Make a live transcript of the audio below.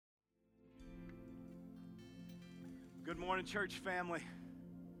Good morning, church family.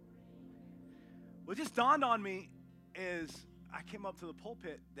 What just dawned on me is I came up to the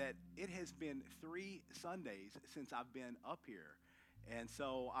pulpit that it has been 3 Sundays since I've been up here. And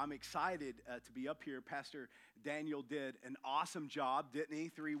so I'm excited to be up here. Pastor Daniel did an awesome job, didn't he,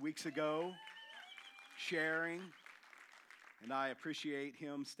 3 weeks ago, sharing. And I appreciate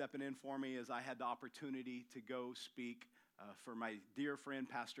him stepping in for me as I had the opportunity to go speak for my dear friend,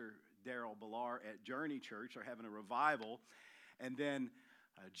 Pastor Daryl Ballar at Journey Church. They're having a revival. And then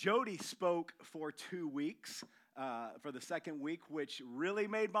Jody spoke for 2 weeks, for the second week, which really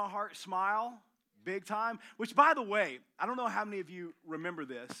made my heart smile big time. Which, by the way, I don't know how many of you remember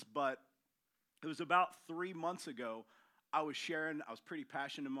this, but it was about 3 months ago. I was sharing, I was pretty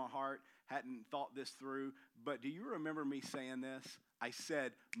passionate in my heart, hadn't thought this through, but do you remember me saying this? I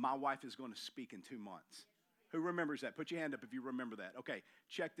said, my wife is going to speak in 2 months. Who remembers that? Put your hand up if you remember that. Okay,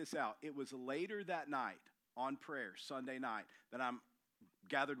 check this out. It was later that night on prayer, Sunday night, that I'm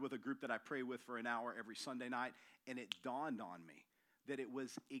gathered with a group that I pray with for an hour every Sunday night, and it dawned on me that it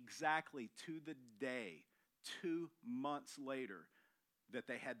was exactly to the day, 2 months later, that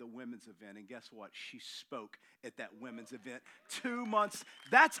they had the women's event. And guess what? She spoke at that women's event 2 months.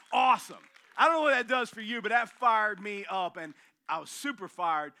 That's awesome. I don't know what that does for you, but that fired me up, and I was super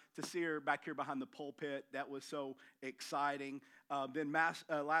fired to see her back here behind the pulpit. That was so exciting. Then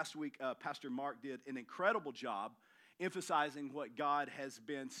last week, Pastor Mark did an incredible job emphasizing what God has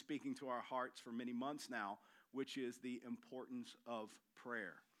been speaking to our hearts for many months now, which is the importance of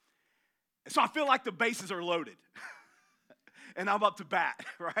prayer. And so I feel like the bases are loaded, and I'm up to bat,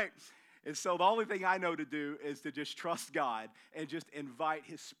 right? And so the only thing I know to do is to just trust God and just invite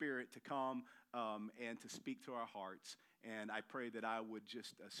His Spirit to come and to speak to our hearts. And I pray that I would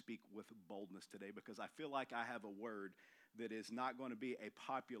just speak with boldness today, because I feel like I have a word that is not going to be a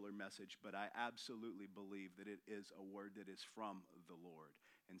popular message, but I absolutely believe that it is a word that is from the Lord.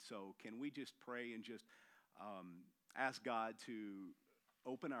 And so can we just pray and just ask God to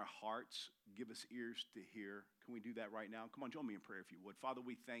open our hearts, give us ears to hear? Can we do that right now? Come on, join me in prayer if you would. Father,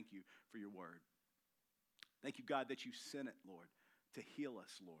 we thank you for your word. Thank you, God, that you sent it, Lord, to heal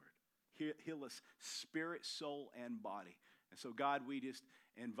us, Lord. Heal us spirit, soul, and body. And so, God, we just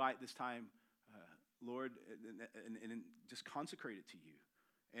invite this time, Lord, and just consecrate it to you.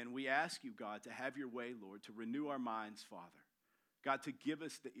 And we ask you, God, to have your way, Lord, to renew our minds, Father. God, to give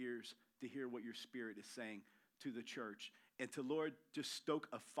us the ears to hear what your Spirit is saying to the church. And to, Lord, just stoke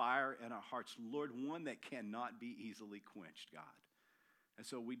a fire in our hearts, Lord, one that cannot be easily quenched, God. And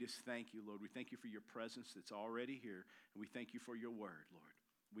so we just thank you, Lord. We thank you for your presence that's already here. And we thank you for your word, Lord.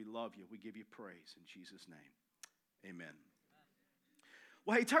 We love you. We give you praise in Jesus' name. Amen.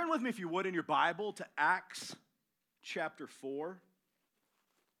 Well, hey, turn with me, if you would, in your Bible to Acts chapter 4.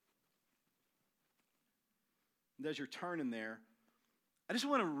 And as you're turning there, I just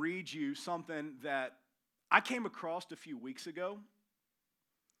want to read you something that I came across a few weeks ago.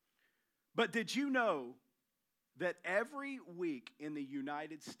 But did you know that every week in the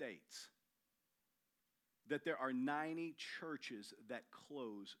United States, that there are 90 churches that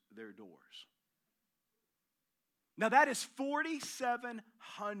close their doors? Now that is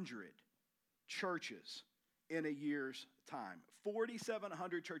 4,700 churches in a year's time.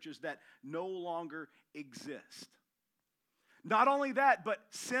 4,700 churches that no longer exist. Not only that, but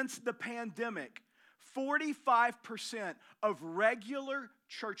since the pandemic, 45% of regular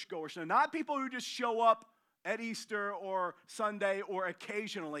churchgoers, now not people who just show up at Easter or Sunday or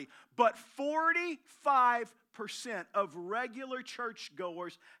occasionally, but 45% of regular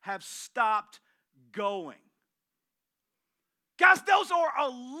churchgoers have stopped going. Guys, those are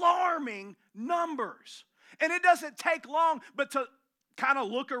alarming numbers. And it doesn't take long but to kind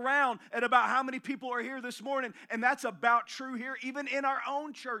of look around at about how many people are here this morning, and that's about true here, even in our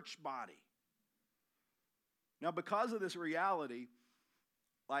own church body. Now, because of this reality,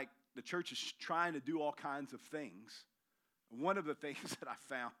 like, the church is trying to do all kinds of things. One of the things that I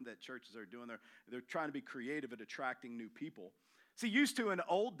found that churches are doing, they're trying to be creative at attracting new people. See, used to in the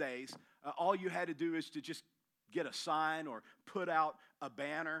old days, all you had to do is to just get a sign or put out a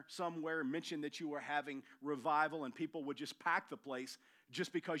banner somewhere, mention that you were having revival, and people would just pack the place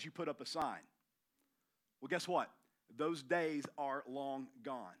just because you put up a sign. Well, guess what? Those days are long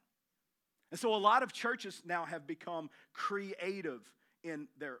gone. And so a lot of churches now have become creative in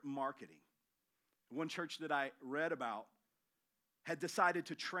their marketing. One church that I read about had decided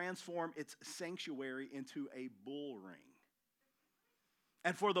to transform its sanctuary into a bull ring.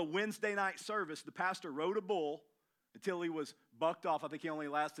 And for the Wednesday night service, the pastor rode a bull until he was bucked off. I think he only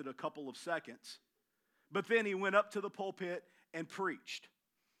lasted a couple of seconds. But then he went up to the pulpit and preached.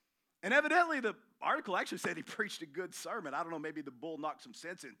 And evidently the article actually said he preached a good sermon. I don't know, maybe the bull knocked some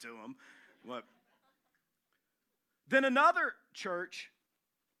sense into him. But then another church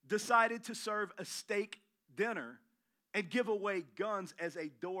decided to serve a steak dinner and give away guns as a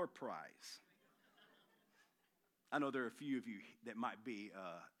door prize. I know there are a few of you that might be,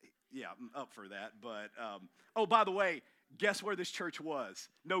 up for that. But, oh, by the way, guess where this church was?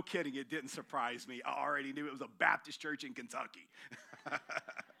 No kidding, it didn't surprise me. I already knew it was a Baptist church in Kentucky.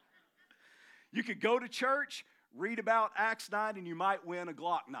 You could go to church, read about Acts 9, and you might win a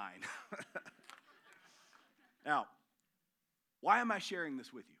Glock 9. Now, why am I sharing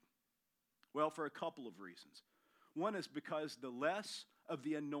this with you? Well, for a couple of reasons. One is because the less of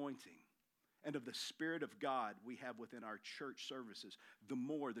the anointing and of the Spirit of God we have within our church services, the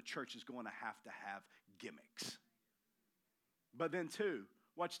more the church is going to have gimmicks. But then two,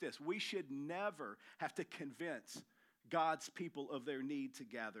 watch this. We should never have to convince God's people of their need to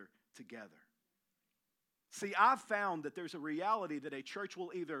gather together. See, I've found that there's a reality that a church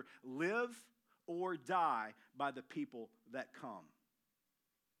will either live or die by the people that come.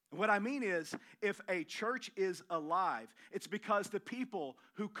 What I mean is, if a church is alive, it's because the people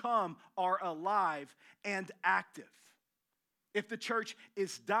who come are alive and active. If the church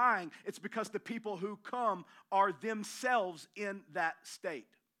is dying, it's because the people who come are themselves in that state.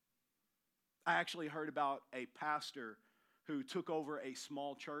 I actually heard about a pastor who took over a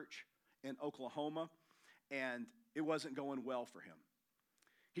small church in Oklahoma, and it wasn't going well for him.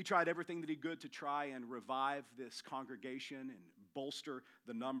 He tried everything that he could to try and revive this congregation and bolster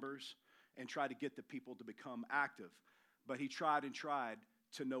the numbers and try to get the people to become active. But he tried and tried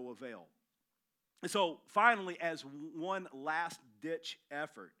to no avail. And so finally, as one last-ditch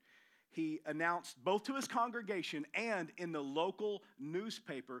effort, he announced both to his congregation and in the local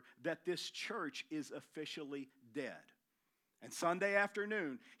newspaper that this church is officially dead. And Sunday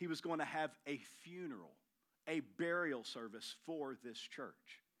afternoon, he was going to have a funeral, a burial service for this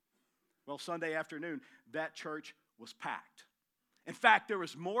church. Well, Sunday afternoon, that church was packed. In fact, there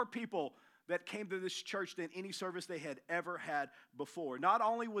was more people that came to this church than any service they had ever had before. Not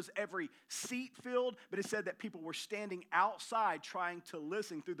only was every seat filled, but it said that people were standing outside trying to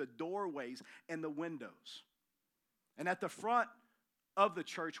listen through the doorways and the windows. And at the front of the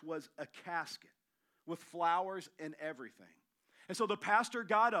church was a casket with flowers and everything. And so the pastor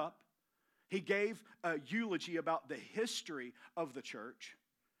got up. He gave a eulogy about the history of the church.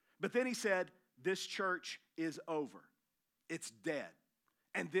 But then he said, this church is over. It's dead.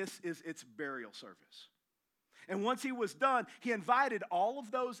 And this is its burial service. And once he was done, he invited all of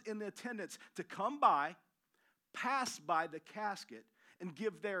those in the attendance to come by, pass by the casket, and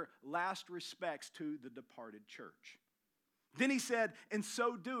give their last respects to the departed church. Then he said, in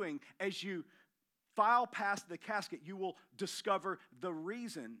so doing, as you file past the casket, you will discover the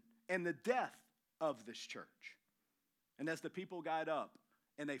reason and the death of this church. And as the people got up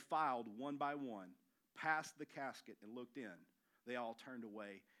and they filed one by one past the casket and looked in, they all turned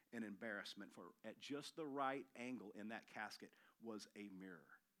away in embarrassment, for at just the right angle in that casket was a mirror,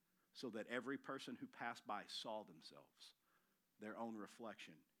 so that every person who passed by saw themselves, their own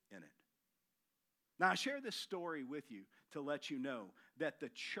reflection in it. Now, I share this story with you to let you know that the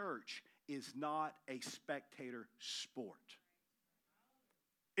church is not a spectator sport.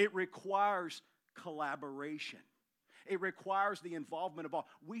 It requires collaboration. It requires the involvement of all.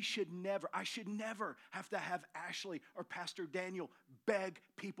 I should never have to have Ashley or Pastor Daniel beg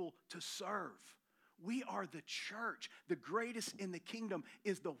people to serve. We are the church. The greatest in the kingdom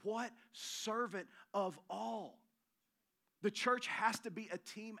is the what? Servant of all. The church has to be a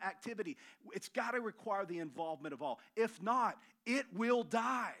team activity. It's got to require the involvement of all. If not, it will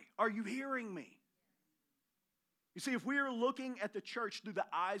die. Are you hearing me? You see, if we are looking at the church through the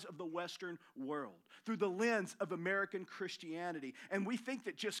eyes of the Western world, through the lens of American Christianity, and we think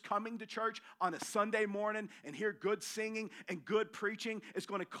that just coming to church on a Sunday morning and hear good singing and good preaching is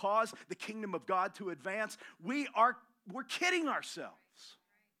going to cause the kingdom of God to advance, we're kidding ourselves.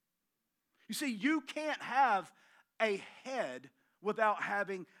 You see, you can't have a head without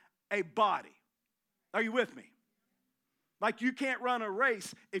having a body. Are you with me? Like you can't run a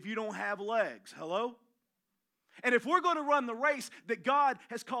race if you don't have legs. Hello? And if we're going to run the race that God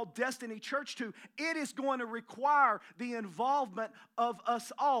has called Destiny Church to, it is going to require the involvement of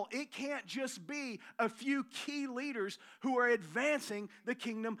us all. It can't just be a few key leaders who are advancing the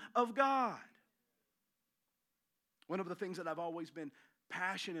kingdom of God. One of the things that I've always been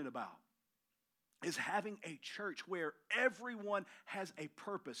passionate about is having a church where everyone has a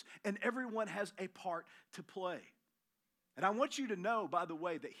purpose and everyone has a part to play. And I want you to know, by the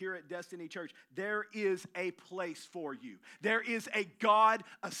way, that here at Destiny Church, there is a place for you. There is a God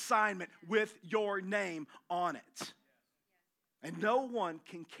assignment with your name on it. And no one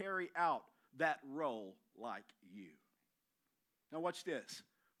can carry out that role like you. Now watch this.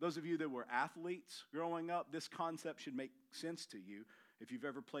 Those of you that were athletes growing up, this concept should make sense to you if you've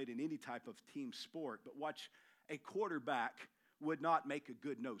ever played in any type of team sport. But watch, a quarterback would not make a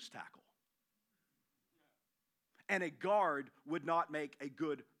good nose tackle. And a guard would not make a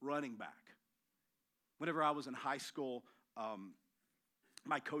good running back. Whenever I was in high school,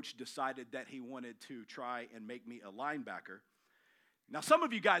 my coach decided that he wanted to try and make me a linebacker. Now, some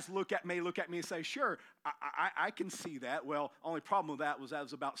of you guys may look at me and say, sure, I can see that. Well, only problem with that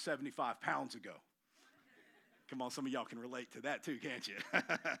was about 75 pounds ago. Come on, some of y'all can relate to that too, can't you?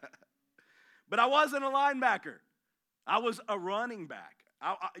 But I wasn't a linebacker. I was a running back.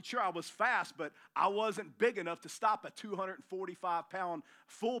 Sure, I was fast, but I wasn't big enough to stop a 245-pound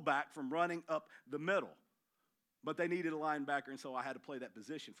fullback from running up the middle. But they needed a linebacker, and so I had to play that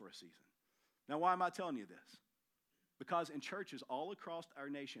position for a season. Now, why am I telling you this? Because in churches all across our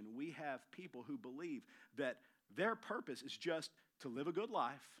nation, we have people who believe that their purpose is just to live a good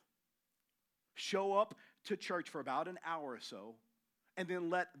life, show up to church for about an hour or so, and then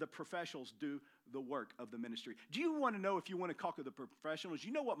let the professionals do the work of the ministry. Do you want to know, if you want to conquer the professionals,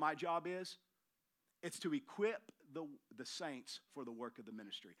 you know what my job is? It's to equip the saints for the work of the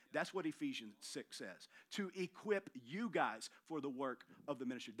ministry. That's what Ephesians 6 says. To equip you guys for the work of the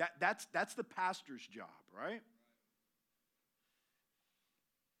ministry. That's the pastor's job, right?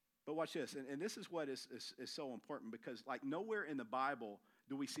 But watch this, and this is what is so important, because like nowhere in the Bible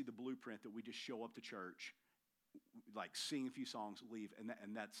do we see the blueprint that we just show up to church, like sing a few songs, leave,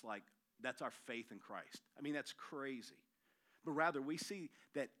 and that's our faith in Christ. I mean, that's crazy. But rather, we see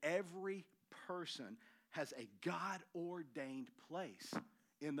that every person has a God-ordained place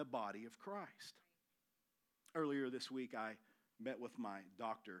in the body of Christ. Earlier this week, I met with my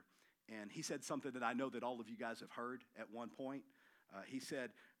doctor, and he said something that I know that all of you guys have heard at one point. He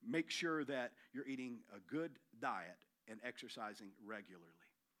said, make sure that you're eating a good diet and exercising regularly.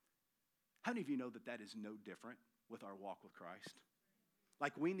 How many of you know that that is no different with our walk with Christ?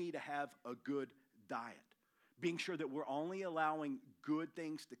 Like, we need to have a good diet, being sure that we're only allowing good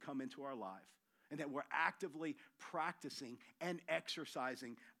things to come into our life and that we're actively practicing and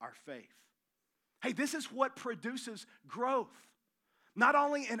exercising our faith. Hey, this is what produces growth, not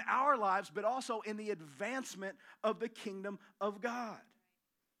only in our lives, but also in the advancement of the kingdom of God.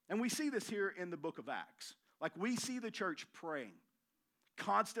 And we see this here in the book of Acts. Like, we see the church praying,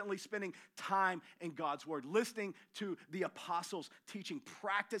 constantly spending time in God's word, listening to the apostles' teaching,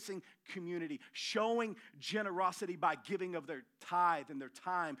 practicing community, showing generosity by giving of their tithe and their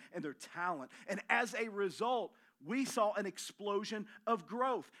time and their talent. And as a result, we saw an explosion of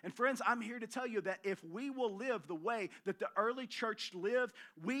growth. And friends, I'm here to tell you that if we will live the way that the early church lived,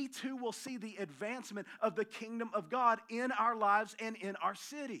 we too will see the advancement of the kingdom of God in our lives and in our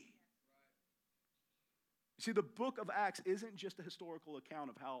city. See, the book of Acts isn't just a historical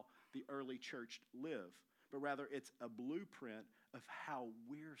account of how the early church lived, but rather it's a blueprint of how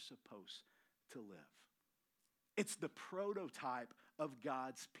we're supposed to live. It's the prototype of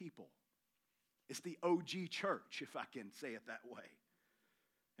God's people. It's the OG church, if I can say it that way.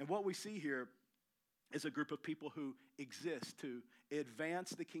 And what we see here is a group of people who exist to advance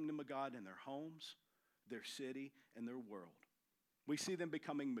the kingdom of God in their homes, their city, and their world. We see them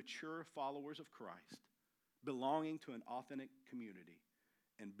becoming mature followers of Christ, belonging to an authentic community,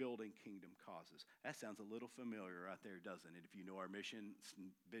 and building kingdom causes. That sounds a little familiar right there, doesn't it? If you know our mission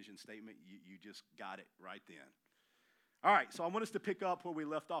vision statement, you just got it right then. All right, so I want us to pick up where we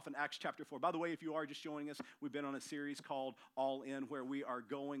left off in Acts chapter 4. By the way, if you are just joining us, we've been on a series called All In, where we are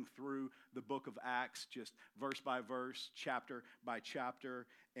going through the book of Acts, just verse by verse, chapter by chapter,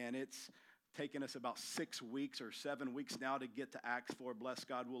 and it's taken us about 6 weeks or 7 weeks now to get to Acts 4. Bless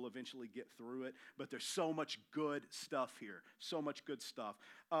God, we'll eventually get through it. But there's so much good stuff here. So much good stuff.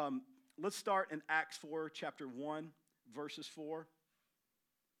 Let's start in Acts 4, chapter 1, verses 4.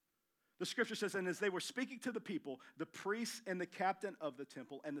 The scripture says, and as they were speaking to the people, the priests and the captain of the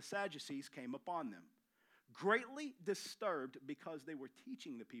temple and the Sadducees came upon them, greatly disturbed because they were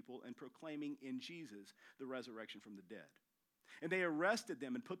teaching the people and proclaiming in Jesus the resurrection from the dead. And they arrested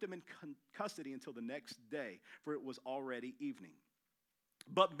them and put them in custody until the next day, for it was already evening.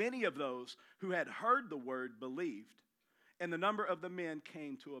 But many of those who had heard the word believed, and the number of the men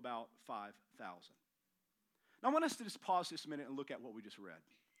came to about 5,000. Now I want us to just pause just a minute and look at what we just read.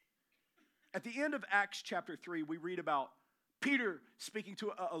 At the end of Acts chapter 3, we read about Peter speaking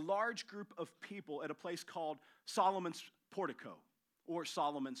to a large group of people at a place called Solomon's portico or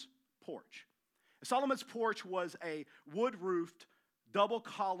Solomon's porch. Solomon's porch was a wood-roofed,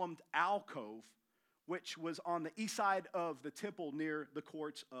 double-columned alcove which was on the east side of the temple near the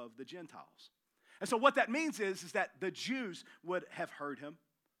courts of the Gentiles. And so what that means is that the Jews would have heard him,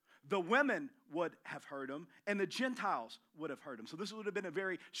 the women would have heard him, and the Gentiles would have heard him. So this would have been a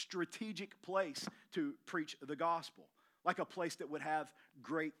very strategic place to preach the gospel, like a place that would have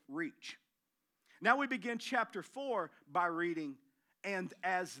great reach. Now we begin chapter 4 by reading, "And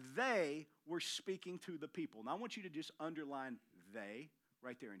as they were speaking to the people." Now I want you to just underline "they"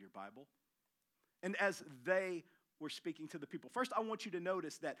 right there in your Bible. And as they were speaking to the people. First, I want you to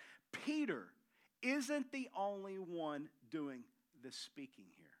notice that Peter isn't the only one doing the speaking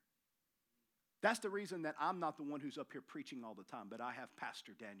here. That's the reason that I'm not the one who's up here preaching all the time, but I have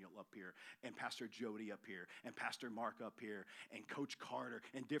Pastor Daniel up here, and Pastor Jody up here, and Pastor Mark up here, and Coach Carter,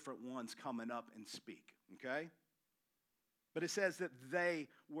 and different ones coming up and speak, okay? But it says that they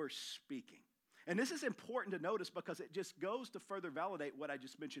were speaking. And this is important to notice because it just goes to further validate what I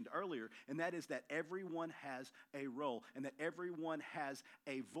just mentioned earlier, and that is that everyone has a role, and that everyone has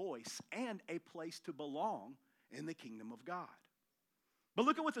a voice and a place to belong in the kingdom of God. But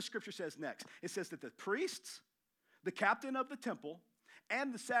look at what the scripture says next. It says that the priests, the captain of the temple,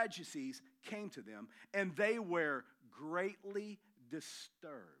 and the Sadducees came to them, and they were greatly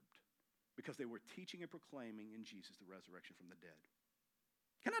disturbed because they were teaching and proclaiming in Jesus the resurrection from the dead.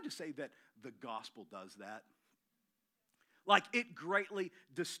 Can I just say that the gospel does that? Like, it greatly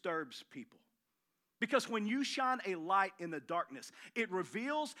disturbs people. Because when you shine a light in the darkness, it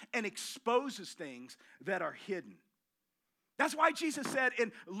reveals and exposes things that are hidden. That's why Jesus said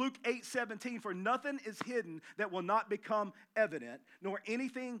in Luke 8:17, "For nothing is hidden that will not become evident, nor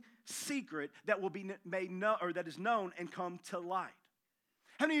anything secret that will be made known or that is known and come to light."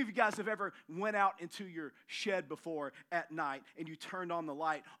 How many of you guys have ever went out into your shed before at night and you turned on the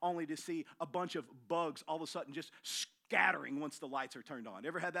light only to see a bunch of bugs all of a sudden just scattering once the lights are turned on?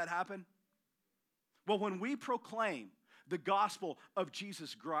 Ever had that happen? Well, when we proclaim the gospel of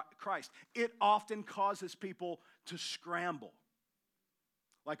Jesus Christ, it often causes people to scramble.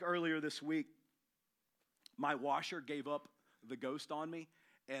 Like earlier this week, my washer gave up the ghost on me,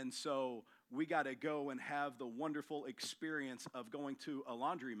 and so we got to go and have the wonderful experience of going to a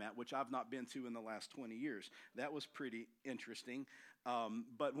laundromat, which I've not been to in the last 20 years. That was pretty interesting.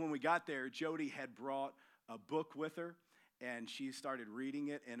 But when we got there, Jody had brought a book with her, and she started reading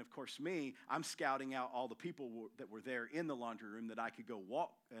it. And of course, I'm scouting out all the people that were there in the laundry room that I could go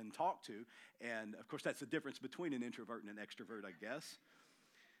walk and talk to. And of course, that's the difference between an introvert and an extrovert, I guess.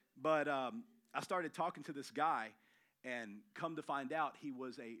 But I started talking to this guy, and come to find out, he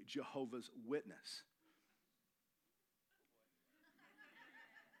was a Jehovah's Witness.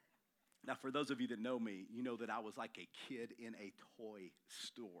 Now, for those of you that know me, you know that I was like a kid in a toy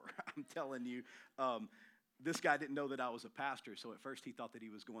store. I'm telling you, this guy didn't know that I was a pastor, so at first he thought that he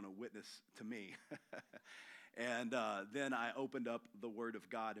was going to witness to me. And then I opened up the Word of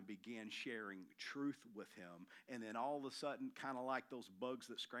God and began sharing truth with him. And then all of a sudden, kind of like those bugs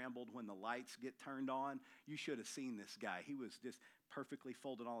that scrambled when the lights get turned on, you should have seen this guy. He was just perfectly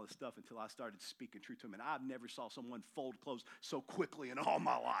folding all his stuff until I started speaking truth to him. And I've never saw someone fold clothes so quickly in all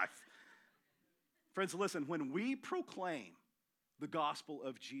my life. Friends, listen, when we proclaim the gospel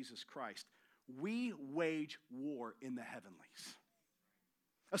of Jesus Christ, we wage war in the heavenlies.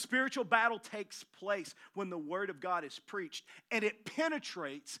 A spiritual battle takes place when the word of God is preached, and it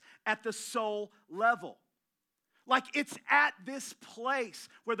penetrates at the soul level. Like, it's at this place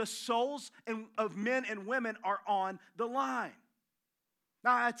where the souls of men and women are on the line.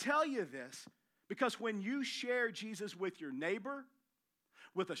 Now, I tell you this because when you share Jesus with your neighbor,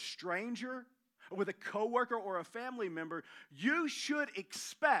 with a stranger, or with a coworker or a family member, you should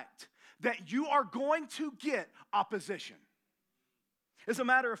expect that you are going to get opposition. As a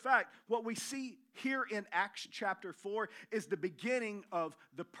matter of fact, what we see here in Acts chapter 4 is the beginning of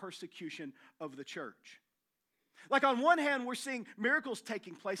the persecution of the church. Like, on one hand, we're seeing miracles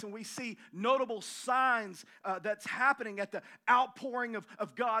taking place, and we see notable signs that's happening at the outpouring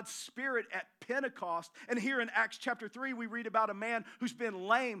of God's Spirit at Pentecost. And here in Acts chapter 3, we read about a man who's been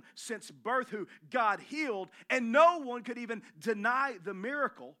lame since birth, who God healed, and no one could even deny the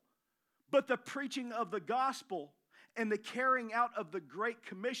miracle. But the preaching of the gospel and the carrying out of the Great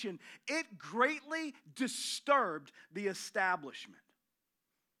Commission, it greatly disturbed the establishment.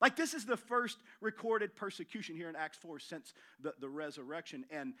 Like, this is the first recorded persecution here in Acts 4 since the resurrection.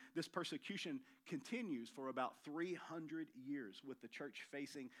 And this persecution continues for about 300 years, with the church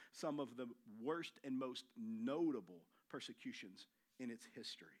facing some of the worst and most notable persecutions in its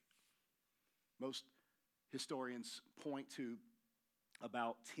history. Most Historians point to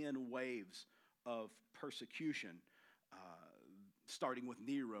about 10 waves of persecution, starting with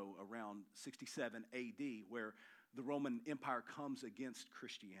Nero around 67 AD, where the Roman Empire comes against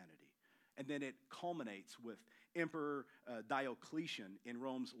Christianity. And then it culminates with Emperor Diocletian in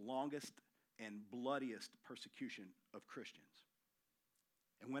Rome's longest and bloodiest persecution of Christians.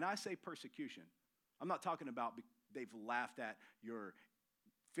 And when I say persecution, I'm not talking about they've laughed at your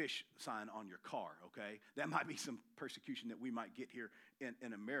fish sign on your car, okay? That might be some persecution that we might get here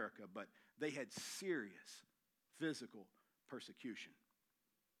in America, but they had serious physical persecution.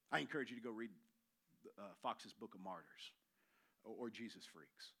 I encourage you to go read Fox's Book of Martyrs or Jesus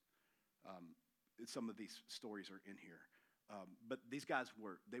Freaks. Some of these stories are in here. But these guys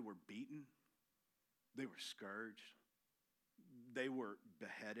were beaten, they were scourged, they were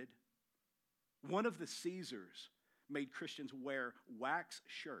beheaded. One of the Caesars made Christians wear wax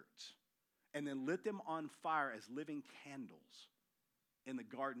shirts and then lit them on fire as living candles in the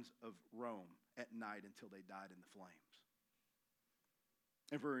gardens of Rome at night until they died in the flames.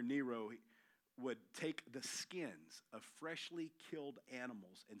 Emperor Nero would take the skins of freshly killed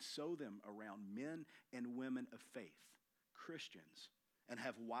animals and sew them around men and women of faith, Christians, and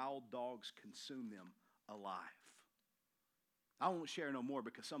have wild dogs consume them alive. I won't share no more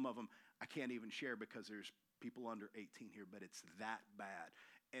because some of them I can't even share because there's people under 18 here, but it's that bad.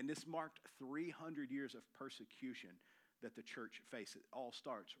 And this marked 300 years of persecution that the church faced. It all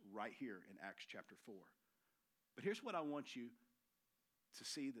starts right here in Acts chapter 4. But here's what I want you to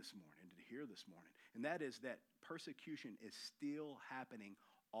see this morning, to hear this morning, and that is that persecution is still happening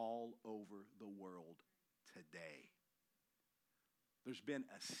all over the world today. There's been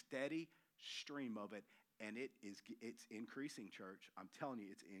a steady stream of it, and it's increasing, church. I'm telling you,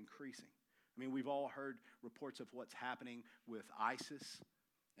 it's increasing. I mean, we've all heard reports of what's happening with ISIS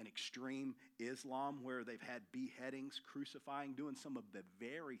and extreme Islam, where they've had beheadings, crucifying, doing some of the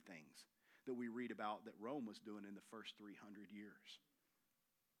very things that we read about that Rome was doing in the first 300 years.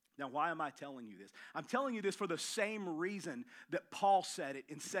 Now, why am I telling you this? I'm telling you this for the same reason that Paul said it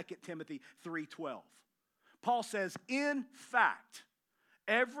in 2 Timothy 3:12. Paul says, in fact,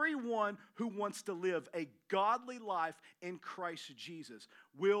 everyone who wants to live a godly life in Christ Jesus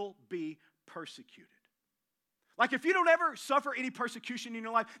will be persecuted. Like if you don't ever suffer any persecution in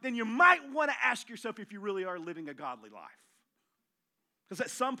your life, then you might want to ask yourself if you really are living a godly life. Because at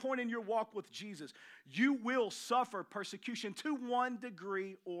some point in your walk with Jesus, you will suffer persecution to one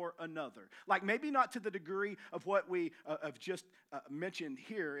degree or another. Like maybe not to the degree of what we have just mentioned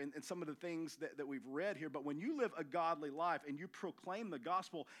here and some of the things that we've read here, but when you live a godly life and you proclaim the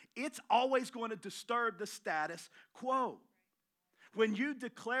gospel, it's always going to disturb the status quo. When you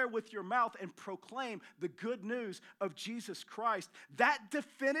declare with your mouth and proclaim the good news of Jesus Christ, that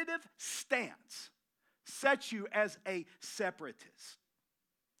definitive stance sets you as a separatist.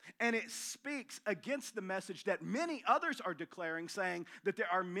 And it speaks against the message that many others are declaring, saying that there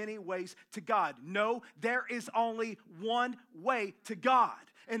are many ways to God. No, there is only one way to God,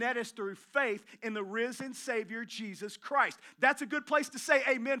 and that is through faith in the risen Savior, Jesus Christ. That's a good place to say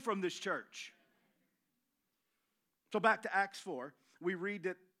amen from this church. So back to Acts 4, we read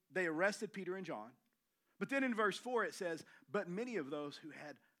that they arrested Peter and John. But then in verse 4 it says, but many of those who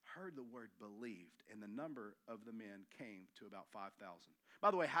had heard the word believed, and the number of the men came to about 5,000. By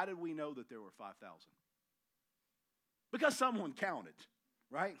the way, how did we know that there were 5,000? Because someone counted,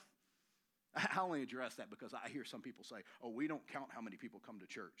 right? I only address that because I hear some people say, oh, we don't count how many people come to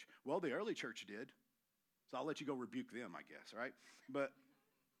church. Well, the early church did, so I'll let you go rebuke them, I guess, right? But,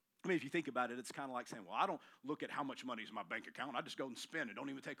 I mean, if you think about it, it's kind of like saying, well, I don't look at how much money is in my bank account. I just go and spend it. Don't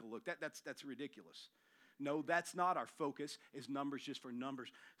even take a look. That's ridiculous. No, that's not our focus, is numbers just for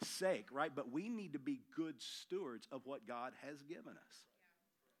numbers' sake, right? But we need to be good stewards of what God has given us.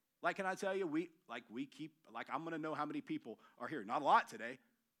 Like, can I tell you, I'm going to know how many people are here. Not a lot today,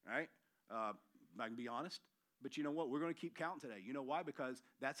 right? I can be honest. But you know what? We're going to keep counting today. You know why? Because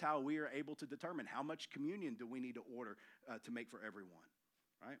that's how we are able to determine how much communion do we need to order to make for everyone,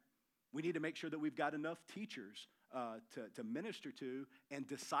 right? We need to make sure that we've got enough teachers to minister to and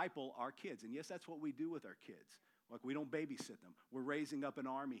disciple our kids. And yes, that's what we do with our kids. Like, we don't babysit them. We're raising up an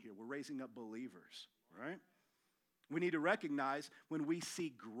army here. We're raising up believers, right? We need to recognize when we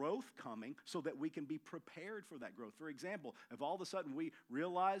see growth coming so that we can be prepared for that growth. For example, if all of a sudden we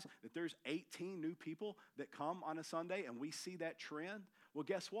realize that there's 18 new people that come on a Sunday and we see that trend, well,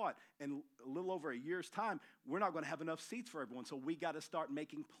 guess what? In a little over a year's time, we're not going to have enough seats for everyone, so we got to start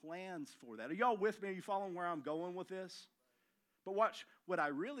making plans for that. Are y'all with me? Are you following where I'm going with this? But watch, what I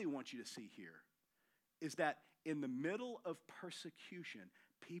really want you to see here is that in the middle of persecution,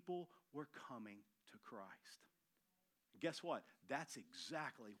 people were coming to Christ. Guess what? That's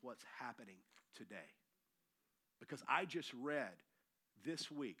exactly what's happening today. Because I just read this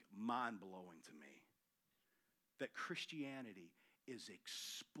week, mind-blowing to me, that Christianity is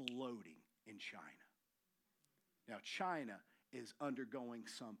exploding in China. Now, China is undergoing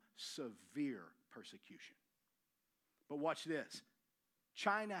some severe persecution. But watch this.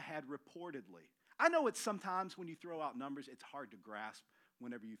 China had reportedly, I know it's sometimes when you throw out numbers, it's hard to grasp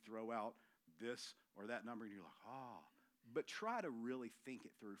whenever you throw out this or that number, and you're like, oh. But try to really think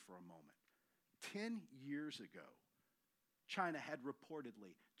it through for a moment. 10 years ago, China had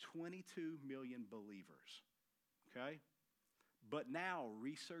reportedly 22 million believers, okay? But now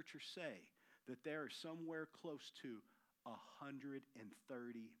researchers say that there are somewhere close to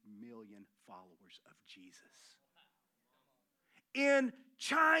 130 million followers of Jesus in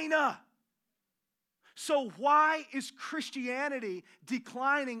China. So why is Christianity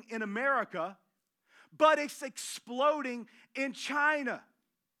declining in America, but it's exploding in China?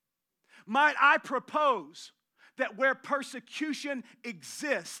 Might I propose that where persecution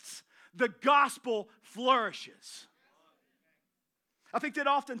exists, the gospel flourishes? I think that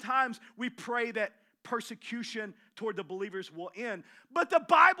oftentimes we pray that persecution toward the believers will end, but the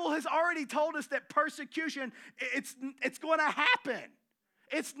Bible has already told us that persecution, it's going to happen.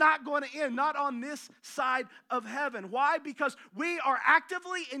 It's not going to end, not on this side of heaven. Why? Because we are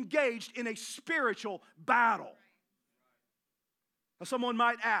actively engaged in a spiritual battle. Now, someone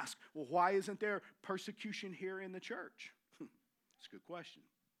might ask, well, why isn't there persecution here in the church? That's a good question.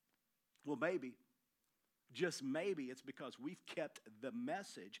 Well, maybe, just maybe, it's because we've kept the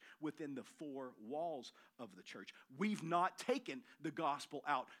message within the four walls of the church. We've not taken the gospel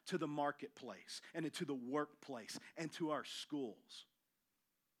out to the marketplace and into the workplace and to our schools.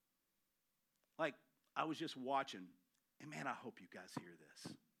 Like, I was just watching, and man, I hope you guys hear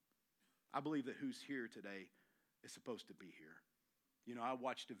this. I believe that who's here today is supposed to be here. You know, I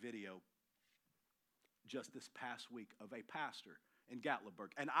watched a video just this past week of a pastor in Gatlinburg.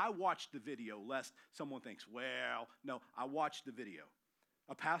 And I watched the video lest someone thinks, well, no, I watched the video.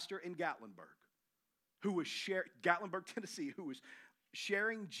 A pastor in Gatlinburg who was Gatlinburg, Tennessee, who was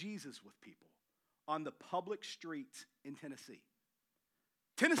sharing Jesus with people on the public streets in Tennessee.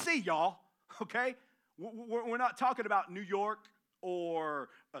 Tennessee, y'all, okay? We're not talking about New York or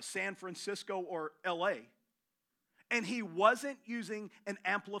San Francisco or LA. And he wasn't using an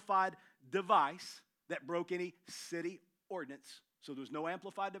amplified device that broke any city ordinance. So there was no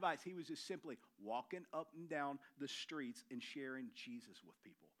amplified device. He was just simply walking up and down the streets and sharing Jesus with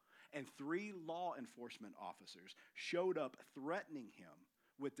people. And 3 law enforcement officers showed up threatening him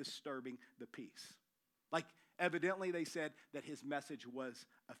with disturbing the peace. Like, evidently they said that his message was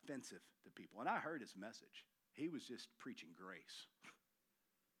offensive to people. And I heard his message. He was just preaching grace.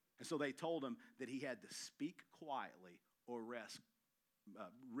 And so they told him that he had to speak quietly or risk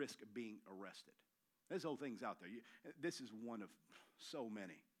being arrested. There's whole things out there. This is one of so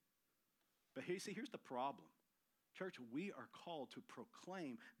many. But here's the problem. Church, we are called to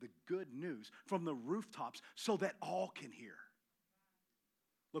proclaim the good news from the rooftops so that all can hear.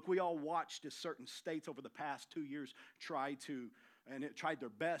 Look, we all watched as certain states over the past 2 years tried their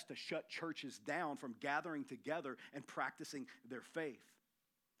best to shut churches down from gathering together and practicing their faith.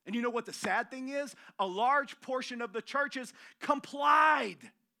 And you know what the sad thing is? A large portion of the churches complied.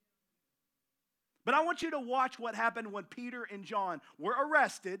 But I want you to watch what happened when Peter and John were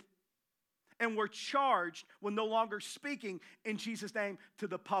arrested and were charged with no longer speaking in Jesus' name to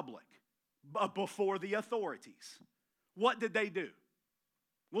the public before the authorities. What did they do?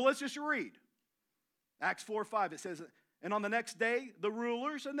 Well, let's just read. Acts 4:5, it says, and on the next day, the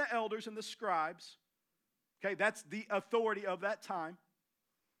rulers and the elders and the scribes, okay, that's the authority of that time,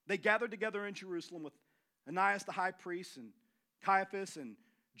 they gathered together in Jerusalem with Ananias the high priest and Caiaphas and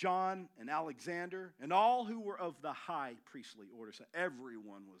John and Alexander and all who were of the high priestly order. So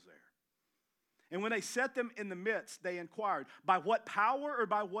everyone was there. And when they set them in the midst, they inquired, by what power or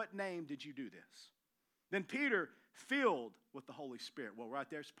by what name did you do this? Then Peter, filled with the Holy Spirit. Well, right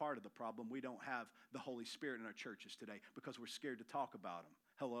there's part of the problem. We don't have the Holy Spirit in our churches today because we're scared to talk about him.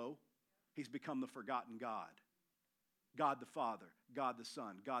 Hello? He's become the forgotten God. God the Father, God the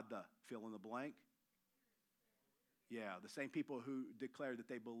Son, God the fill in the blank. Yeah, the same people who declare that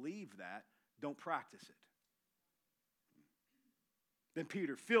they believe that don't practice it. Then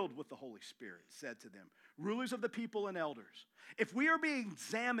Peter, filled with the Holy Spirit, said to them, rulers of the people and elders, if we are being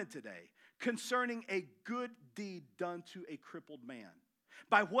examined today concerning a good deed done to a crippled man,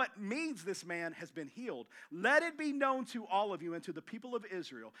 by what means this man has been healed, let it be known to all of you and to the people of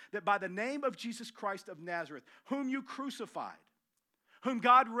Israel that by the name of Jesus Christ of Nazareth, whom you crucified, whom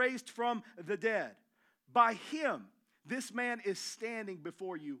God raised from the dead. By him, this man is standing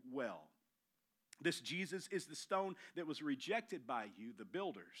before you well. This Jesus is the stone that was rejected by you, the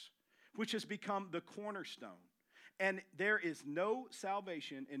builders, which has become the cornerstone. And there is no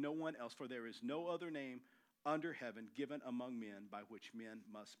salvation in no one else, for there is no other name under heaven given among men by which men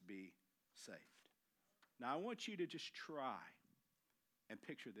must be saved. Now, I want you to just try and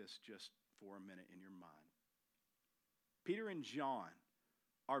picture this just for a minute in your mind. Peter and John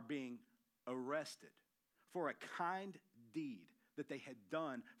are being arrested for a kind deed that they had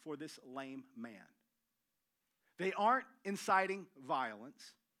done for this lame man. They aren't inciting violence.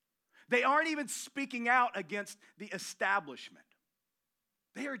 They aren't even speaking out against the establishment.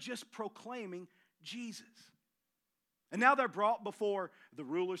 They are just proclaiming Jesus. And now they're brought before the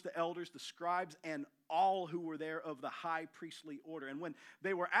rulers, the elders, the scribes, and all who were there of the high priestly order. And when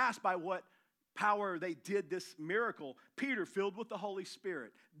they were asked by what power they did this miracle, Peter, filled with the Holy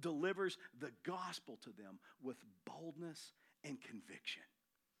Spirit, delivers the gospel to them with boldness and conviction.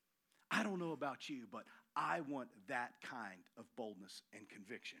 I don't know about you, but I want that kind of boldness and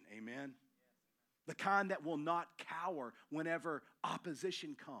conviction. Amen? The kind that will not cower whenever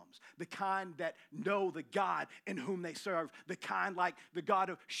opposition comes. The kind that know the God in whom they serve. The kind like the God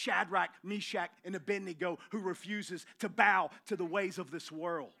of Shadrach, Meshach, and Abednego, who refuses to bow to the ways of this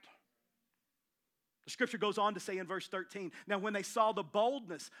world. The scripture goes on to say in verse 13, now when they saw the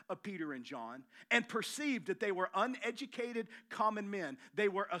boldness of Peter and John and perceived that they were uneducated common men, they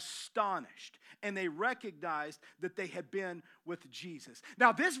were astonished and they recognized that they had been with Jesus.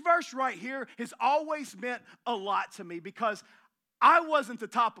 Now this verse right here has always meant a lot to me because I wasn't the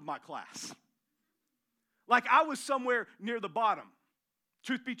top of my class. Like I was somewhere near the bottom.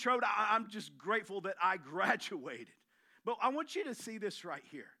 Truth be told, I'm just grateful that I graduated. But I want you to see this right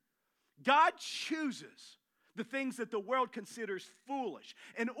here. God chooses the things that the world considers foolish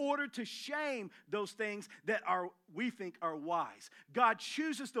in order to shame those things that we think are wise. God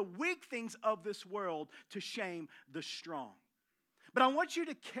chooses the weak things of this world to shame the strong. But I want you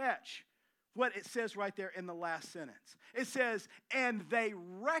to catch what it says right there in the last sentence. It says, and they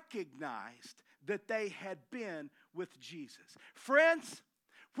recognized that they had been with Jesus. Friends,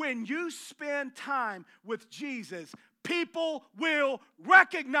 when you spend time with Jesus, people will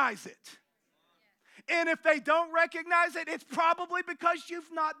recognize it. And if they don't recognize it, it's probably because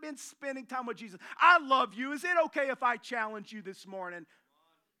you've not been spending time with Jesus. I love you. Is it okay if I challenge you this morning?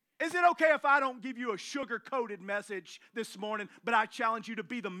 Is it okay if I don't give you a sugar-coated message this morning, but I challenge you to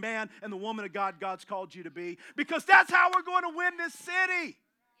be the man and the woman of God God's called you to be? Because that's how we're going to win this city.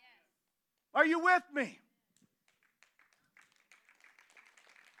 Are you with me?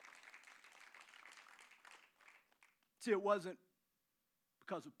 See, it wasn't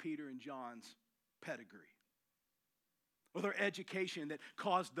because of Peter and John's pedigree or their education that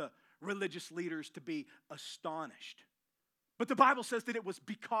caused the religious leaders to be astonished. But the Bible says that it was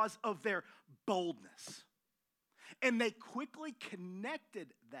because of their boldness. And they quickly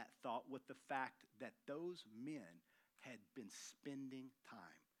connected that thought with the fact that those men had been spending time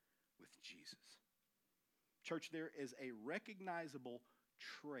with Jesus. Church, there is a recognizable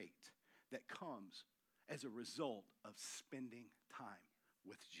trait that comes as a result of spending time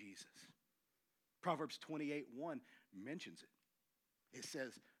with Jesus. Proverbs 28:1 mentions it. It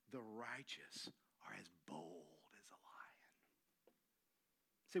says, the righteous are as bold as a lion.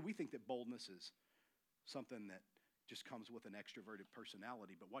 See, we think that boldness is something that just comes with an extroverted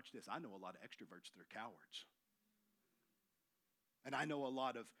personality, but watch this. I know a lot of extroverts that are cowards. And I know a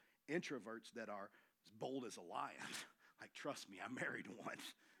lot of introverts that are as bold as a lion. Like, trust me, I married one.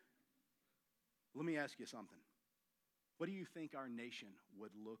 Let me ask you something. What do you think our nation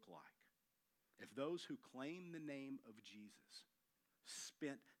would look like if those who claim the name of Jesus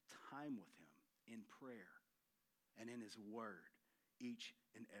spent time with him in prayer and in his word each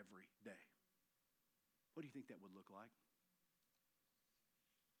and every day? What do you think that would look like?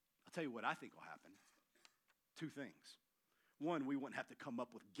 I'll tell you what I think will happen. Two things. One, we wouldn't have to come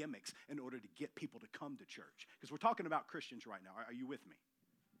up with gimmicks in order to get people to come to church. Because we're talking about Christians right now. Are you with me?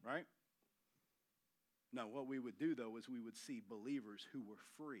 Right? No, what we would do, though, is we would see believers who were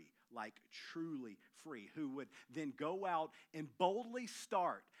free, like truly free, who would then go out and boldly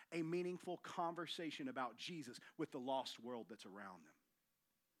start a meaningful conversation about Jesus with the lost world that's around them.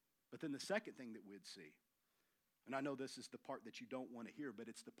 But then the second thing that we'd see, and I know this is the part that you don't want to hear, but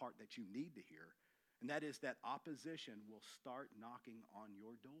it's the part that you need to hear, and that is that opposition will start knocking on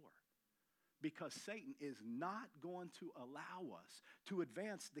your door. Because Satan is not going to allow us to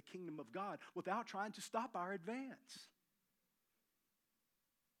advance the kingdom of God without trying to stop our advance.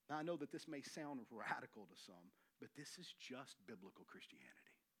 Now, I know that this may sound radical to some, But this is just biblical Christianity.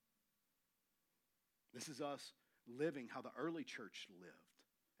 This is us living how the early church lived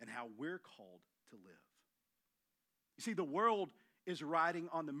and how we're called to live. You see, the world is riding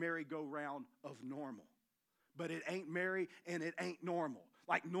on the merry-go-round of normal. But it ain't merry and it ain't normal.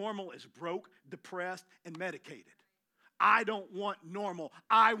 Like normal is broke, depressed, and medicated. I don't want normal.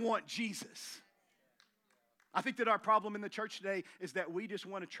 I want Jesus. I think that our problem in the church today is that we just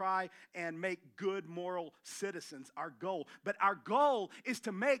want to try and make good moral citizens our goal. But our goal is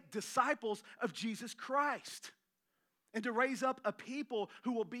to make disciples of Jesus Christ and to raise up a people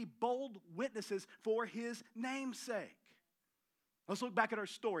who will be bold witnesses for his name's sake. Let's look back at our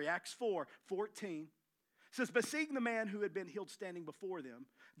story. Acts 4:14 says, but seeing the man who had been healed standing before them,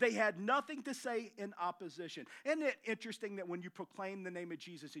 they had nothing to say in opposition. Isn't it interesting that when you proclaim the name of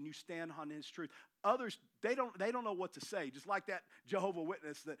Jesus and you stand on his truth, others, they don't know what to say. Just like that Jehovah's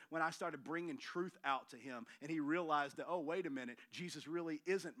Witness, that when I started bringing truth out to him and he realized that, oh, wait a minute, Jesus really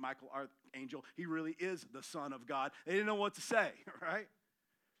isn't Michael Archangel. He really is the Son of God. They didn't know what to say, right?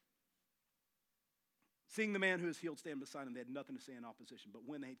 Seeing the man who is healed stand beside him, they had nothing to say in opposition. But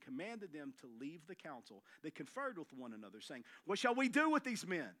when they had commanded them to leave the council, they conferred with one another, saying, what shall we do with these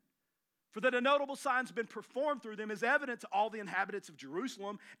men? For that a notable sign has been performed through them is evident to all the inhabitants of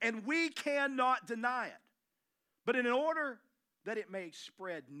Jerusalem, and we cannot deny it. But in order that it may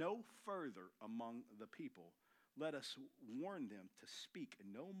spread no further among the people, let us warn them to speak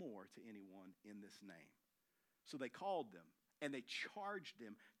no more to anyone in this name. So they called them, and they charged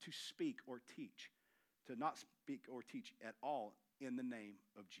them to speak or teach, to not speak or teach at all in the name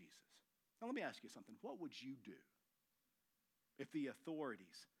of Jesus. Now let me ask you something. What would you do if the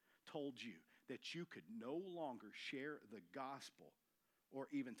authorities told you that you could no longer share the gospel or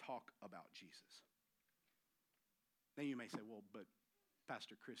even talk about Jesus? Now you may say, well, but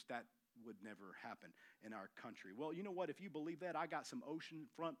Pastor Chris, that would never happen in our country. Well, you know what? If you believe that, I got some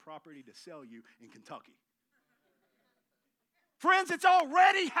oceanfront property to sell you in Kentucky. Friends, it's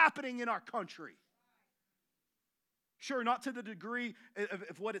already happening in our country. Sure, not to the degree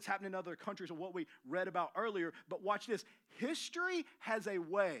of what it's happening in other countries or what we read about earlier, but watch this. History has a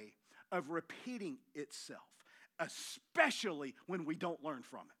way of repeating itself, especially when we don't learn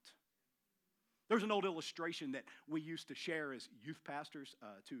from it. There's an old illustration that we used to share as youth pastors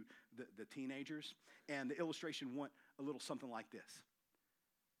to the teenagers, and the illustration went a little something like this.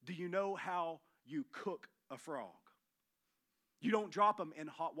 Do you know how you cook a frog? You don't drop him in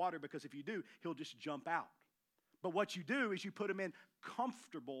hot water because if you do, he'll just jump out. But what you do is you put him in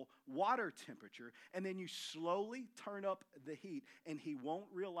comfortable water temperature, and then you slowly turn up the heat, and he won't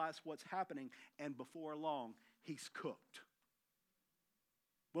realize what's happening, and before long, he's cooked.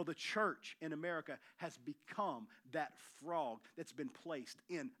 Well, the church in America has become that frog that's been placed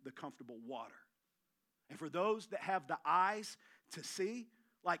in the comfortable water. And for those that have the eyes to see,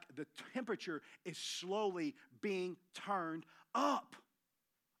 like the temperature is slowly being turned up.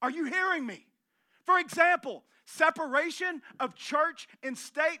 Are you hearing me? For example, separation of church and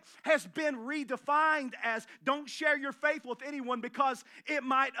state has been redefined as don't share your faith with anyone because it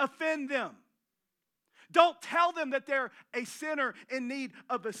might offend them. Don't tell them that they're a sinner in need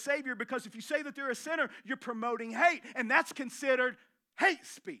of a Savior, because if you say that they're a sinner, you're promoting hate, and that's considered hate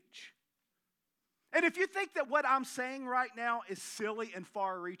speech. And if you think that what I'm saying right now is silly and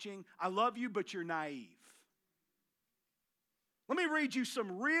far-reaching, I love you, but you're naive. Let me read you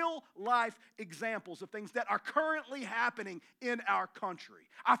some real-life examples of things that are currently happening in our country.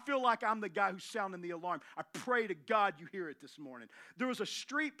 I feel like I'm the guy who's sounding the alarm. I pray to God you hear it this morning. There was a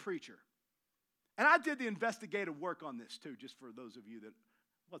street preacher, and I did the investigative work on this too, just for those of you that,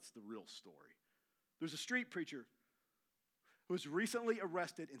 what's the real story? There's a street preacher who was recently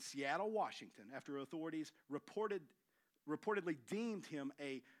arrested in Seattle, Washington, after authorities reportedly deemed him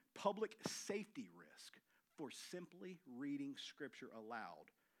a public safety risk for simply reading scripture aloud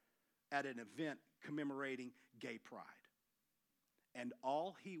at an event commemorating gay pride. And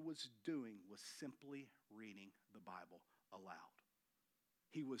all he was doing was simply reading the Bible aloud.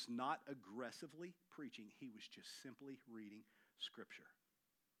 He was not aggressively preaching. He was just simply reading scripture.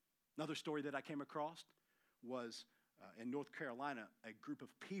 Another story that I came across was in North Carolina, a group of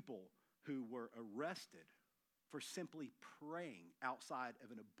people who were arrested for simply praying outside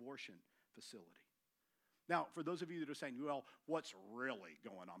of an abortion facility. Now, for those of you that are saying, well, what's really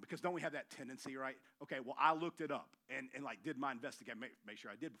going on? Because don't we have that tendency, right? Okay, well, I looked it up and did my investigation, make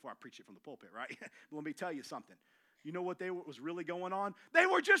sure I did before I preached it from the pulpit, right? Let me tell you something. You know what was really going on? They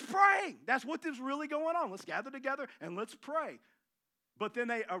were just praying. That's what was really going on. Let's gather together and let's pray. But then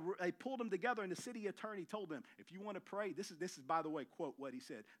they pulled them together, and the city attorney told them, if you want to pray, this is, by the way, quote what he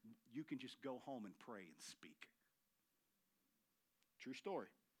said, you can just go home and pray and speak. True story.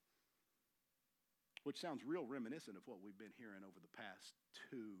 Which sounds real reminiscent of what we've been hearing over the past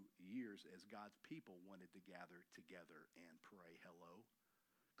 2 years as God's people wanted to gather together and pray. Hello.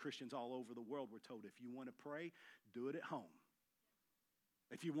 Christians all over the world were told, if you want to pray, do it at home.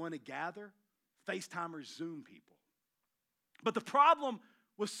 If you want to gather, FaceTime or Zoom people. But the problem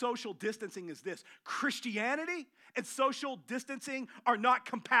with social distancing is this: Christianity and social distancing are not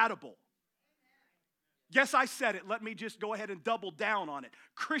compatible. Yes, I said it. Let me just go ahead and double down on it.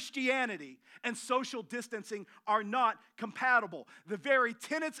 Christianity and social distancing are not compatible. The very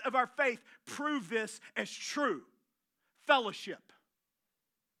tenets of our faith prove this as true. Fellowship,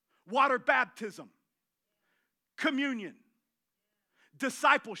 water baptism, communion,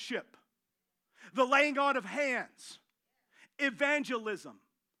 discipleship, the laying on of hands, evangelism.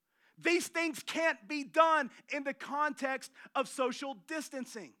 These things can't be done in the context of social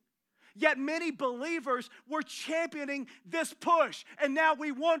distancing. Yet many believers were championing this push. And now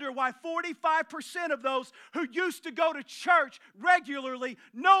we wonder why 45% of those who used to go to church regularly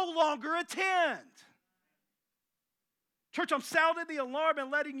no longer attend. Church, I'm sounding the alarm and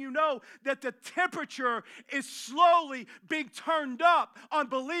letting you know that the temperature is slowly being turned up on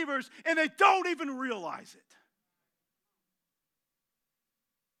believers and they don't even realize it.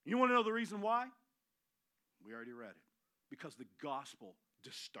 You want to know the reason why? We already read it. Because the gospel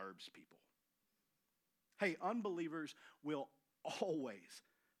disturbs people. Hey, unbelievers will always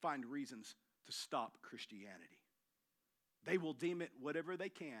find reasons to stop Christianity. They will deem it whatever they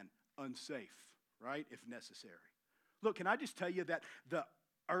can unsafe, right, if necessary. Look, can I just tell you that the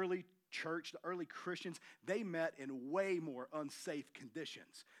early church, the early Christians, they met in way more unsafe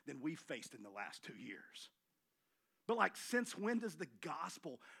conditions than we faced in the last 2 years. But since when does the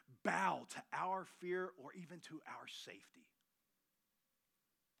gospel bow to our fear or even to our safety?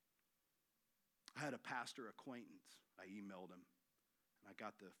 I had a pastor acquaintance. I emailed him, and I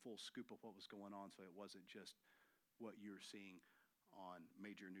got the full scoop of what was going on, so it wasn't just what you were seeing on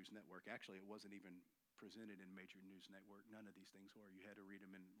major news network. Actually, it wasn't even presented in major news network. None of these things were. You had to read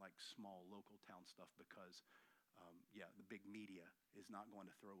them in small local town stuff because, the big media is not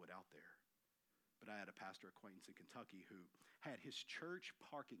going to throw it out there. But I had a pastor acquaintance in Kentucky who had his church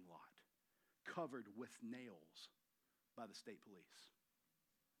parking lot covered with nails by the state police.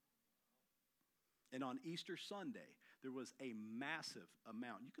 And on Easter Sunday, there was a massive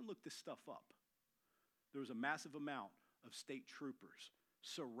amount. You can look this stuff up. There was a massive amount of state troopers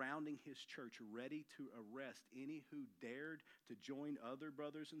surrounding his church, ready to arrest any who dared to join other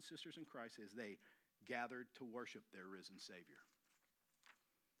brothers and sisters in Christ as they gathered to worship their risen Savior.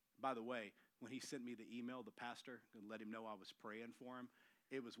 By the way, when he sent me the email, the pastor, and let him know I was praying for him,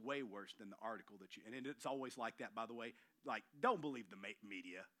 it was way worse than the article and it's always like that, by the way. Don't believe the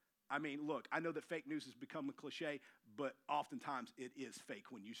media. I mean, look, I know that fake news has become a cliche, but oftentimes it is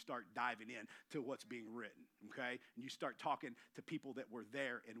fake when you start diving in to what's being written, okay? And you start talking to people that were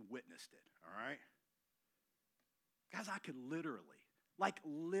there and witnessed it, all right? Guys, I could literally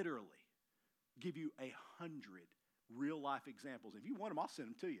give you 100 real-life examples. If you want them, I'll send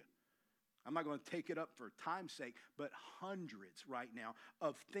them to you. I'm not going to take it up for time's sake, but hundreds right now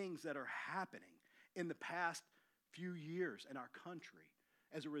of things that are happening in the past few years in our country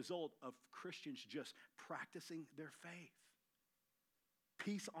as a result of Christians just practicing their faith.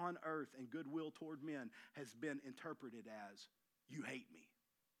 Peace on earth and goodwill toward men has been interpreted as, you hate me.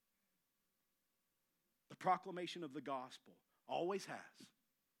 The proclamation of the gospel always has,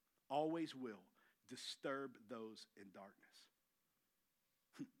 always will, disturb those in darkness.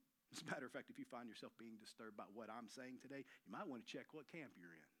 As a matter of fact, if you find yourself being disturbed by what I'm saying today, you might want to check what camp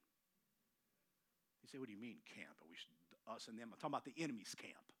you're in. You say, what do you mean camp? Us and them. I'm talking about the enemy's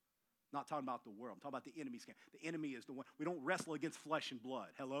camp. Not talking about the world. I'm talking about the enemy's camp. The enemy is the one. We don't wrestle against flesh and blood.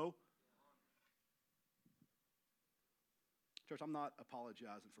 Hello? Church, I'm not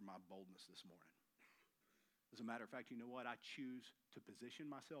apologizing for my boldness this morning. As a matter of fact, you know what? I choose to position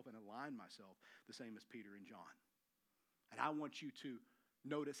myself and align myself the same as Peter and John. And I want you to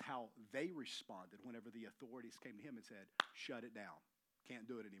notice how they responded whenever the authorities came to him and said, shut it down. Can't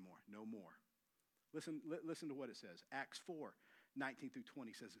do it anymore. No more. Listen to what it says. Acts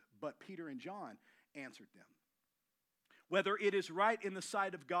 4:19-20 says, but Peter and John answered them, whether it is right in the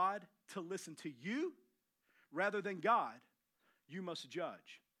sight of God to listen to you rather than God, you must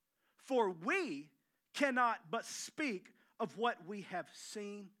judge. For we cannot but speak of what we have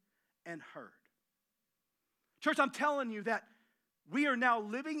seen and heard. Church, I'm telling you that we are now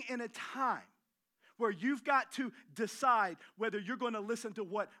living in a time where you've got to decide whether you're going to listen to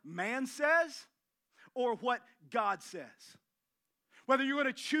what man says or what God says. Whether you're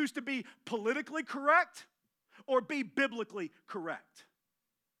going to choose to be politically correct or be biblically correct.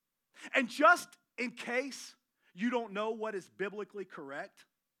 And just in case you don't know what is biblically correct,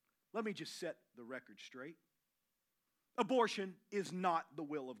 let me just set the record straight. Abortion is not the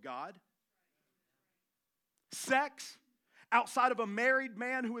will of God. Sex outside of a married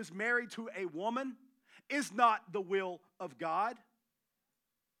man who is married to a woman is not the will of God.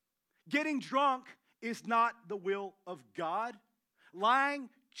 Getting drunk is not the will of God. Lying,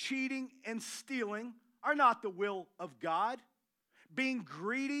 cheating, and stealing are not the will of God. Being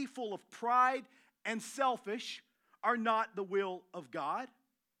greedy, full of pride, and selfish are not the will of God.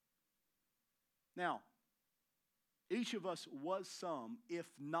 Now, each of us was some, if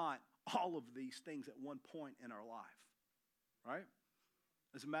not all of these things at one point in our life, right?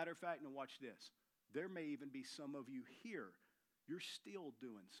 As a matter of fact, now watch this. There may even be some of you here, you're still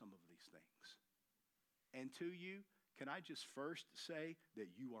doing some of these things. And to you, can I just first say that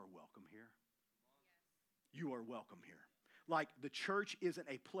you are welcome here? You are welcome here. Like the church isn't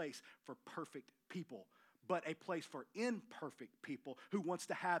a place for perfect people, but a place for imperfect people who wants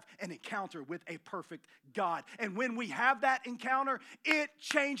to have an encounter with a perfect God. And when we have that encounter, it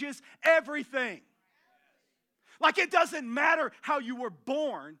changes everything. Like it doesn't matter how you were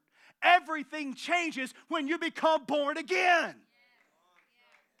born, everything changes when you become born again.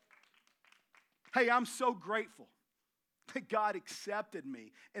 Hey, I'm so grateful that God accepted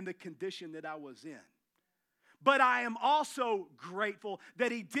me in the condition that I was in. But I am also grateful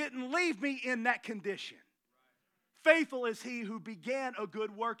that He didn't leave me in that condition. Faithful is He who began a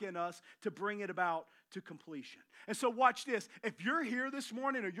good work in us to bring it about to completion. And so watch this. If you're here this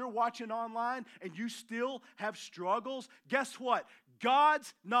morning or you're watching online and you still have struggles, guess what?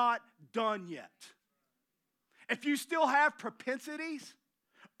 God's not done yet. If you still have propensities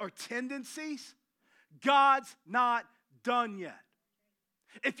or tendencies, God's not done yet.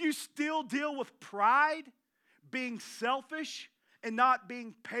 If you still deal with pride, being selfish, and not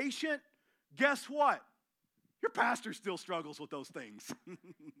being patient, guess what? Your pastor still struggles with those things.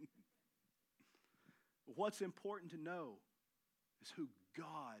 What's important to know is who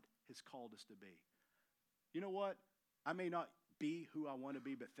God has called us to be. You know what? I may not be who I want to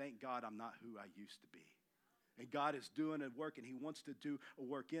be, but thank God I'm not who I used to be. And God is doing a work, and He wants to do a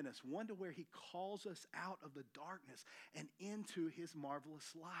work in us. One to where He calls us out of the darkness and into His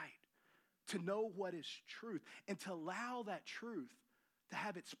marvelous light. To know what is truth and to allow that truth to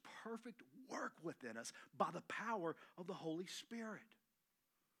have its perfect work within us by the power of the Holy Spirit.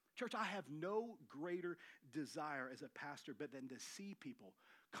 Church, I have no greater desire as a pastor but than to see people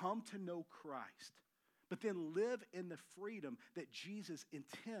come to know Christ, but then live in the freedom that Jesus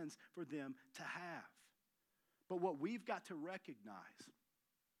intends for them to have. But what we've got to recognize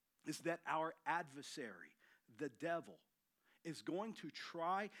is that our adversary, the devil, is going to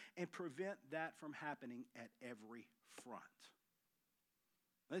try and prevent that from happening at every front.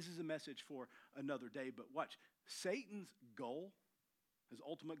 This is a message for another day, but watch. Satan's goal, his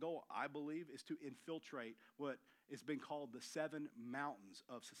ultimate goal, I believe, is to infiltrate what has been called the 7 mountains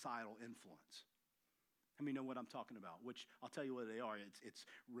of societal influence. Let me know what I'm talking about, which I'll tell you what they are. It's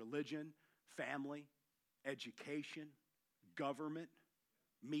religion, family, education, government,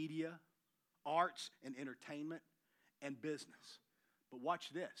 media, arts and entertainment, and business. But watch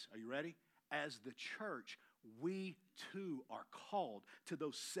this. Are you ready? As the church, we too are called to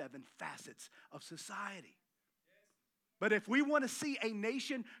those 7 facets of society. But if we want to see a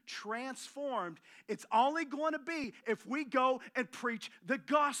nation transformed, it's only going to be if we go and preach the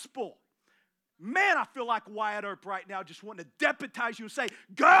gospel. Man, I feel like Wyatt Earp right now just wanting to deputize you and say,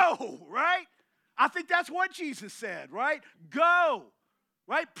 go, right? I think that's what Jesus said, right? Go.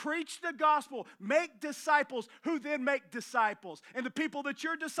 Right? Preach the gospel. Make disciples who then make disciples. And the people that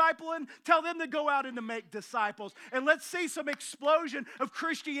you're discipling, tell them to go out and to make disciples. And let's see some explosion of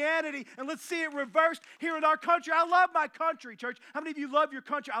Christianity. And let's see it reversed here in our country. I love my country, church. How many of you love your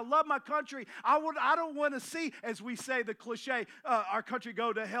country? I love my country. I don't want to see, as we say the cliche, our country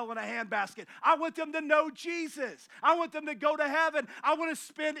go to hell in a handbasket. I want them to know Jesus. I want them to go to heaven. I want to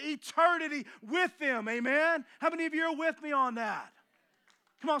spend eternity with them. Amen? How many of you are with me on that?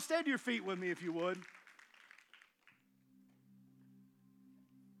 Come on, stand to your feet with me if you would.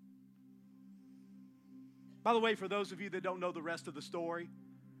 By the way, for those of you that don't know the rest of the story,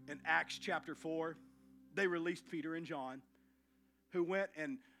 in Acts chapter 4, they released Peter and John, who went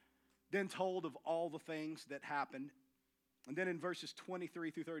and then told of all the things that happened. And then in verses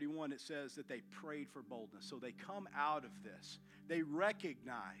 23 through 31, it says that they prayed for boldness. So they come out of this. They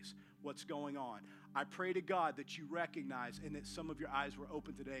recognize what's going on. I pray to God that you recognize and that some of your eyes were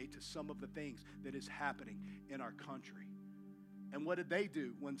open today to some of the things that is happening in our country. And what did they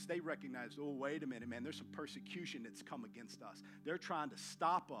do once they recognized, oh, wait a minute, man, there's some persecution that's come against us. They're trying to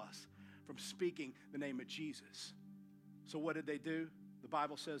stop us from speaking the name of Jesus. So what did they do? The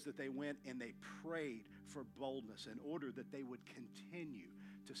Bible says that they went and they prayed for boldness in order that they would continue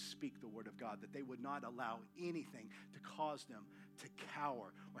to speak the word of God, that they would not allow anything to cause them to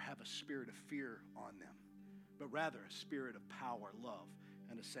cower or have a spirit of fear on them, but rather a spirit of power, love,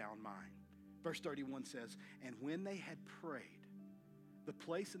 and a sound mind. Verse 31 says, and when they had prayed, the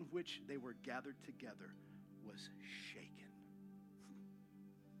place in which they were gathered together was shaken.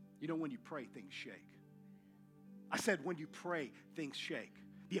 You know, when you pray, things shake. I said, when you pray, things shake.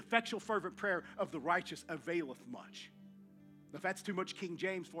 The effectual, fervent prayer of the righteous availeth much. If that's too much King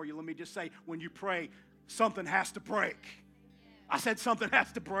James for you, let me just say, when you pray, something has to break. I said something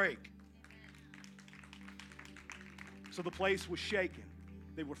has to break. So the place was shaken.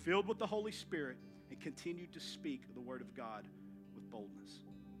 They were filled with the Holy Spirit and continued to speak the word of God with boldness.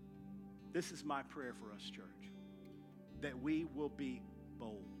 This is my prayer for us, church, that we will be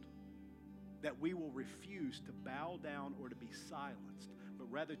bold, that we will refuse to bow down or to be silenced, but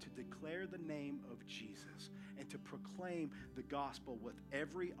rather to declare the name of Jesus and to proclaim the gospel with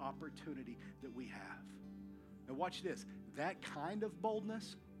every opportunity that we have. Now watch this. That kind of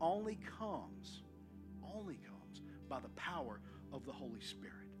boldness only comes by the power of the Holy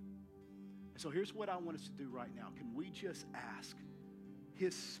Spirit. And so here's what I want us to do right now. Can we just ask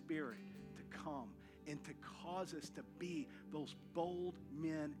His Spirit to come and to cause us to be those bold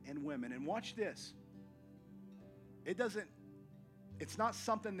men and women? And watch this. It's not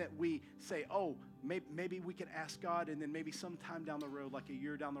something that we say, oh, maybe we can ask God, and then maybe sometime down the road, like a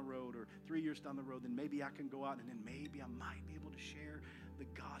year down the road or 3 years down the road, then maybe I can go out and then maybe I might be able to share the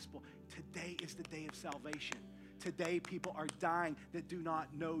gospel. Today is the day of salvation. Today, people are dying that do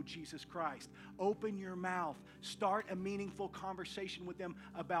not know Jesus Christ. Open your mouth. Start a meaningful conversation with them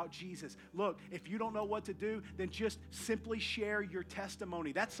about Jesus. Look, if you don't know what to do, then just simply share your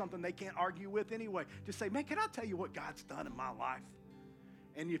testimony. That's something they can't argue with anyway. Just say, man, can I tell you what God's done in my life?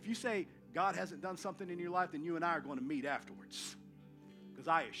 And if you say God hasn't done something in your life, then you and I are going to meet afterwards. Because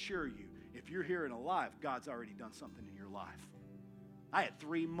I assure you, if you're here and alive, God's already done something in your life. I had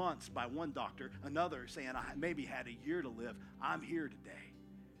 3 months by one doctor, another saying I maybe had a year to live. I'm here today.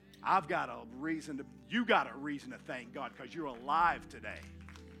 You got a reason to thank God because you're alive today.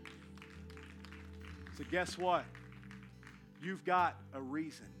 So guess what? You've got a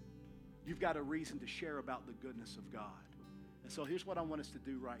reason. You've got a reason to share about the goodness of God. And so here's what I want us to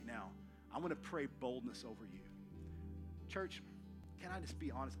do right now. I want to pray boldness over you. Church, can I just be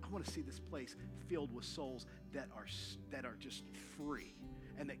honest? I want to see this place filled with souls that are just free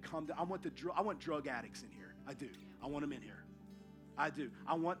and that come to. I want drug addicts in here. I do. I want them in here. I do.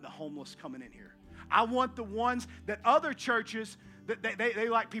 I want the homeless coming in here. I want the ones that other churches that they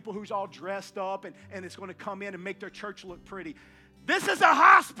like people who's all dressed up and it's going to come in and make their church look pretty. This is a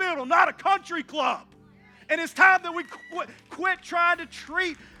hospital, not a country club. And it's time that we quit trying to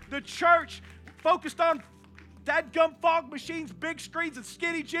treat the church focused on dadgum fog machines, big screens, and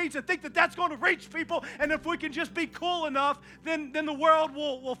skinny jeans and think that that's going to reach people. And if we can just be cool enough, then the world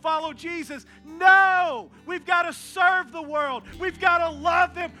will follow Jesus. No! We've got to serve the world. We've got to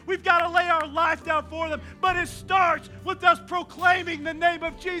love them. We've got to lay our life down for them. But it starts with us proclaiming the name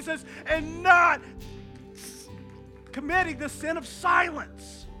of Jesus and not committing the sin of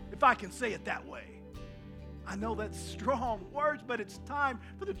silence, if I can say it that way. I know that's strong words, but it's time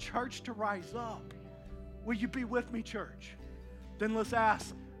for the church to rise up. Will you be with me, church? Then let's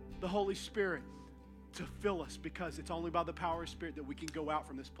ask the Holy Spirit to fill us, because it's only by the power of the Spirit that we can go out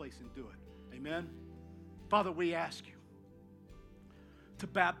from this place and do it. Amen? Father, we ask you to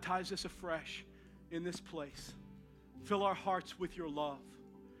baptize us afresh in this place. Fill our hearts with your love,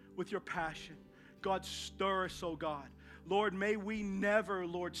 with your passion. God, stir us, oh God. Lord, may we never,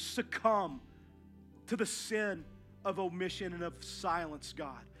 Lord, succumb to the sin of omission and of silence,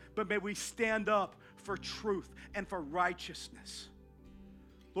 God. But may we stand up for truth and for righteousness.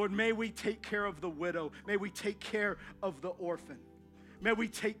 Lord, may we take care of the widow. May we take care of the orphan. May we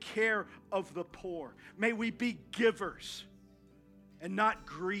take care of the poor. May we be givers and not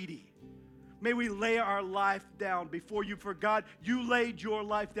greedy. May we lay our life down before you. For God, you laid your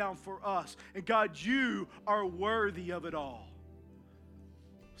life down for us. And God, you are worthy of it all.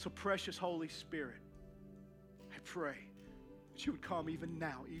 So precious Holy Spirit, I pray that you would come even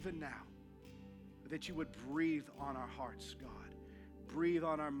now, that you would breathe on our hearts, God. Breathe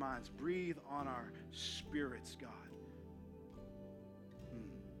on our minds. Breathe on our spirits, God.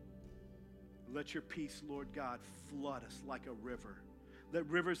 Let your peace, Lord God, flood us like a river. Let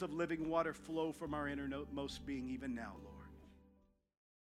rivers of living water flow from our innermost being even now, Lord.